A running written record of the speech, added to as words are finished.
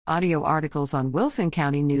Audio articles on Wilson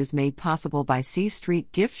County News made possible by C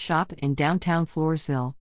Street Gift Shop in downtown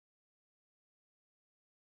Floresville.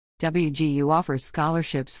 WGU offers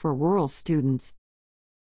scholarships for rural students.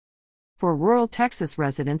 For rural Texas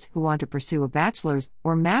residents who want to pursue a bachelor's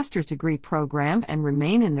or master's degree program and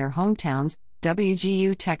remain in their hometowns,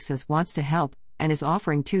 WGU Texas wants to help and is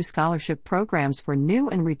offering 2 scholarship programs for new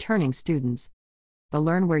and returning students. The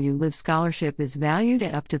Learn Where You Live scholarship is valued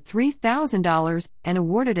at up to $3,000 and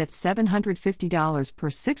awarded at $750 per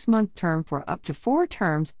 6-month term for up to 4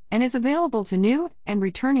 terms and is available to new and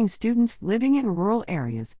returning students living in rural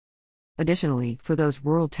areas. Additionally, for those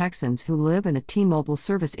rural Texans who live in a T-Mobile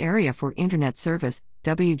service area for internet service,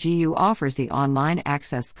 WGU offers the Online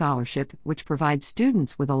Access Scholarship, which provides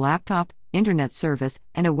students with a laptop, internet service,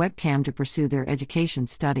 and a webcam to pursue their education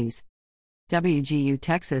studies. WGU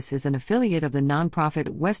Texas is an affiliate of the nonprofit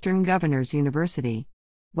Western Governors University.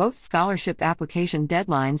 Both scholarship application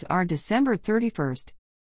deadlines are December 31st.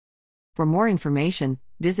 For more information,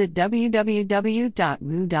 visit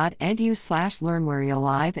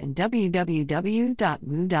www.wu.edu/learnwhereyourlive and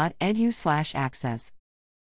www.wu.edu/access.